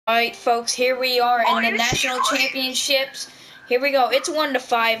Alright, folks, here we are in the national championships. Here we go. It's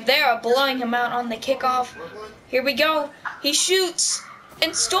 1-5. They are blowing him out on the kickoff. Here we go. He shoots.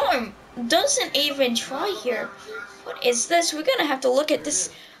 And Storm doesn't even try here. What is this? We're going to have to look at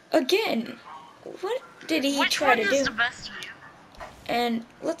this again. What did he try to do? Which one is the best view? And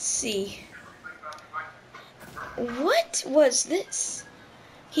let's see. What was this?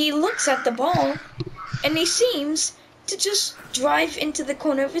 He looks at the ball, and he seems to just drive into the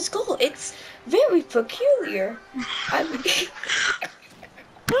corner of his goal. It's very peculiar.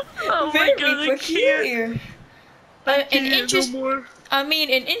 Oh very my God, peculiar. An interesting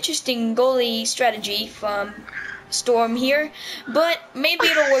goalie strategy from Storm here, but maybe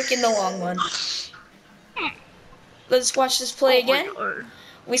it'll work in the long run. Let's watch this play again.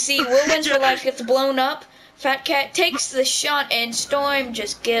 We see Will Wins for Life gets blown up. Fat Cat takes the shot, and Storm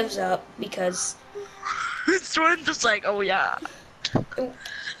just gives up because... Storm just like, oh yeah.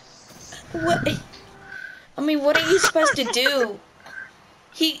 What? I mean, what are you supposed to do?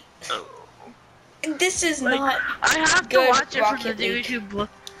 This is like, not I have good to watch it Rocket from the League. YouTube.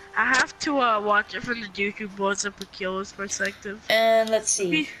 I have to watch it from the YouTube Blows Up Akil's perspective. And let's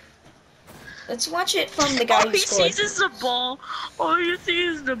see. Let's watch it from the guy who scored. All he sees is the ball. All you see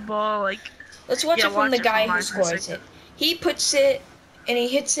is the ball. Like. Let's watch it from the guy who scores it. He puts it and he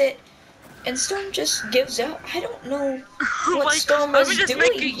hits it, and Storm just gives up. I don't know what like, Storm was doing. Let me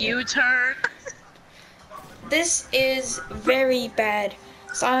just make a U-turn. This is very bad.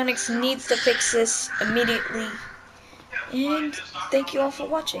 Psyonix needs to fix this immediately. And thank you all for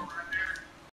watching.